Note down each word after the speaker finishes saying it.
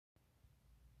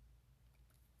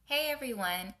Hey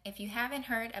everyone, if you haven't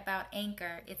heard about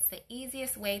Anchor, it's the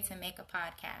easiest way to make a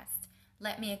podcast.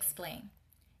 Let me explain.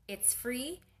 It's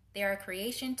free. There are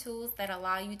creation tools that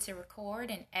allow you to record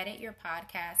and edit your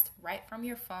podcast right from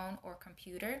your phone or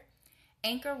computer.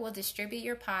 Anchor will distribute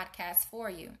your podcast for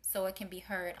you so it can be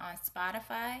heard on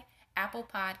Spotify, Apple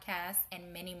Podcasts,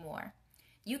 and many more.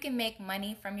 You can make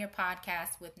money from your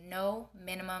podcast with no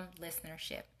minimum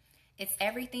listenership. It's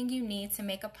everything you need to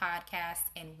make a podcast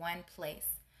in one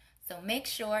place. So make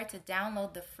sure to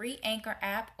download the free Anchor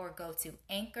app or go to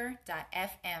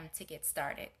anchor.fm to get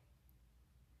started.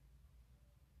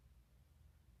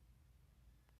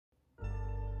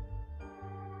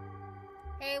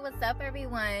 Hey, what's up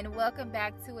everyone? Welcome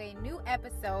back to a new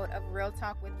episode of Real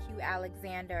Talk with Q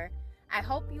Alexander. I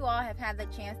hope you all have had the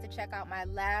chance to check out my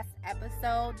last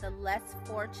episode, The Less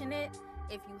Fortunate.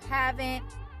 If you haven't,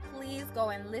 please go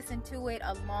and listen to it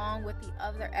along with the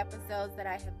other episodes that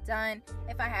I have done.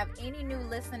 If I have any new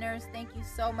listeners, thank you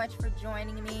so much for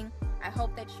joining me. I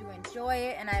hope that you enjoy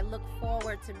it, and I look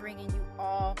forward to bringing you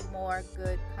all more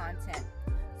good content.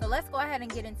 So let's go ahead and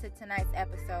get into tonight's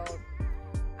episode.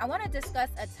 I want to discuss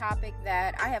a topic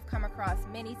that I have come across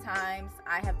many times.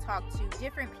 I have talked to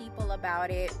different people about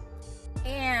it,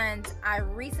 and I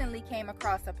recently came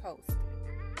across a post.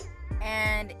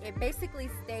 And it basically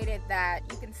stated that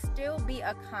you can still be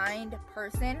a kind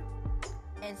person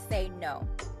and say no.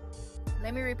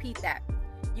 Let me repeat that.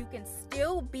 You can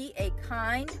still be a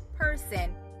kind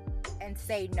person and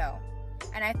say no.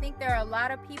 And I think there are a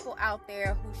lot of people out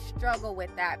there who struggle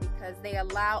with that because they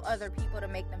allow other people to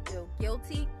make them feel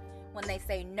guilty when they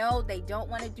say no, they don't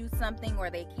want to do something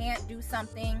or they can't do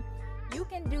something. You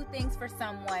can do things for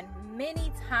someone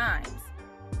many times.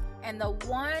 And the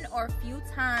one or few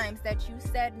times that you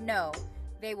said no,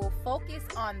 they will focus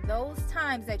on those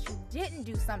times that you didn't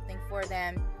do something for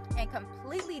them and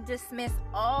completely dismiss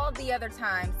all the other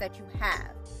times that you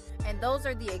have. And those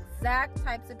are the exact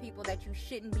types of people that you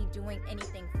shouldn't be doing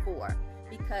anything for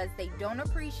because they don't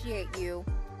appreciate you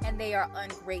and they are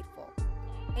ungrateful.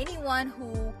 Anyone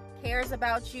who cares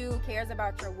about you, cares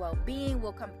about your well-being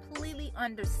will completely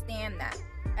understand that,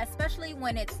 especially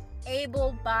when it's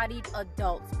able-bodied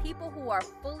adults, people who are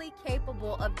fully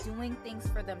capable of doing things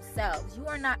for themselves. You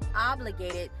are not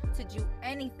obligated to do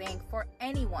anything for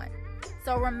anyone.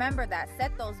 So remember that.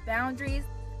 Set those boundaries.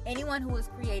 Anyone who is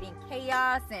creating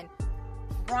chaos and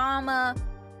drama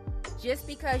just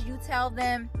because you tell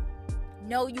them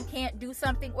no, you can't do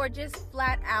something, or just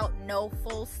flat out no,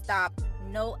 full stop,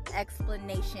 no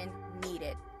explanation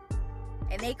needed,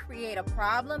 and they create a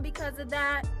problem because of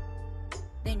that,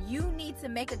 then you need to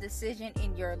make a decision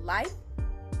in your life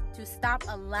to stop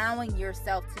allowing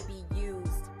yourself to be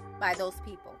used by those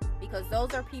people, because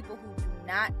those are people who do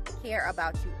not care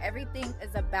about you. Everything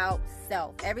is about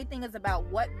self. Everything is about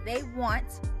what they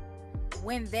want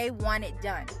when they want it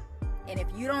done. And if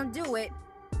you don't do it,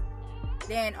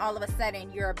 then all of a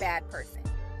sudden you're a bad person.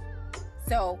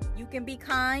 So you can be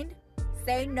kind,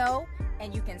 say no,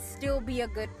 and you can still be a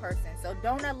good person. So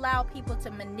don't allow people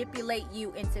to manipulate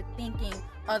you into thinking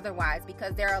otherwise,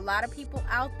 because there are a lot of people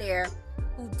out there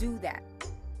who do that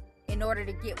in order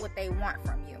to get what they want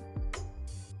from you.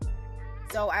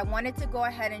 So I wanted to go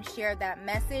ahead and share that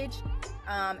message.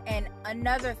 And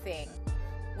another thing,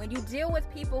 when you deal with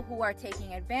people who are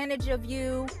taking advantage of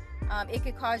you, it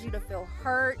could cause you to feel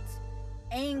hurt,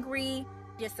 angry,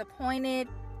 disappointed.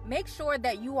 Make sure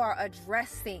that you are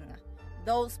addressing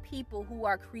those people who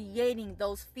are creating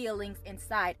those feelings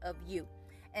inside of you,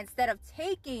 instead of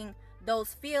taking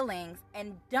those feelings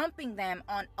and dumping them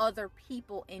on other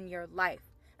people in your life,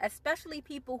 especially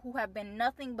people who have been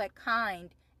nothing but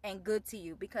kind and good to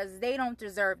you, because they don't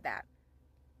deserve that.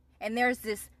 And there's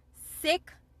this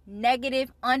sick,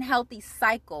 negative, unhealthy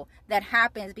cycle that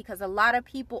happens because a lot of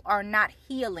people are not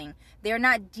healing. They're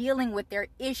not dealing with their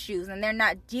issues, and they're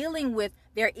not dealing with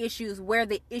their issues where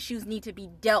the issues need to be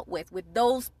dealt with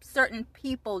those certain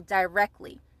people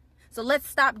directly. So let's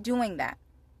stop doing that.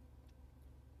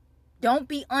 Don't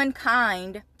be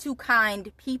unkind to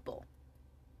kind people.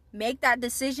 Make that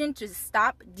decision to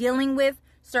stop dealing with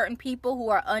certain people who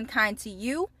are unkind to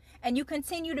you, and you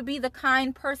continue to be the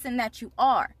kind person that you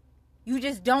are. You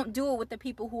just don't do it with the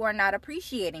people who are not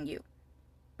appreciating you.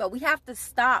 But we have to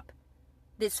stop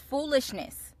this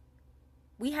foolishness.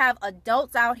 We have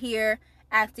adults out here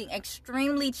acting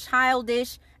extremely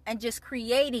childish and just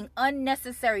creating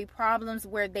unnecessary problems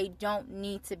where they don't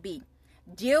need to be.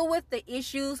 Deal with the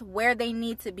issues where they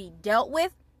need to be dealt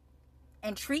with,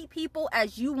 and treat people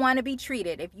as you want to be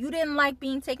treated. If you didn't like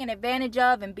being taken advantage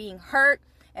of and being hurt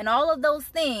and all of those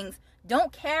things,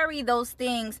 don't carry those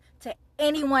things to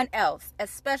anyone else,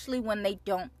 especially when they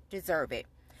don't deserve it.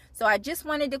 So I just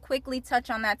wanted to quickly touch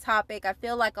on that topic. I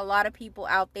feel like a lot of people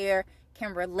out there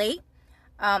can relate.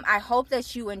 I hope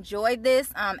that you enjoyed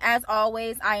this. As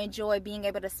always, I enjoy being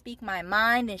able to speak my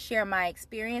mind and share my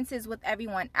experiences with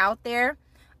everyone out there.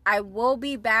 I will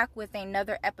be back with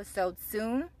another episode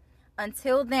soon.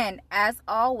 Until then, as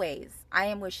always, I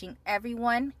am wishing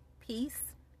everyone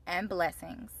peace and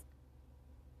blessings.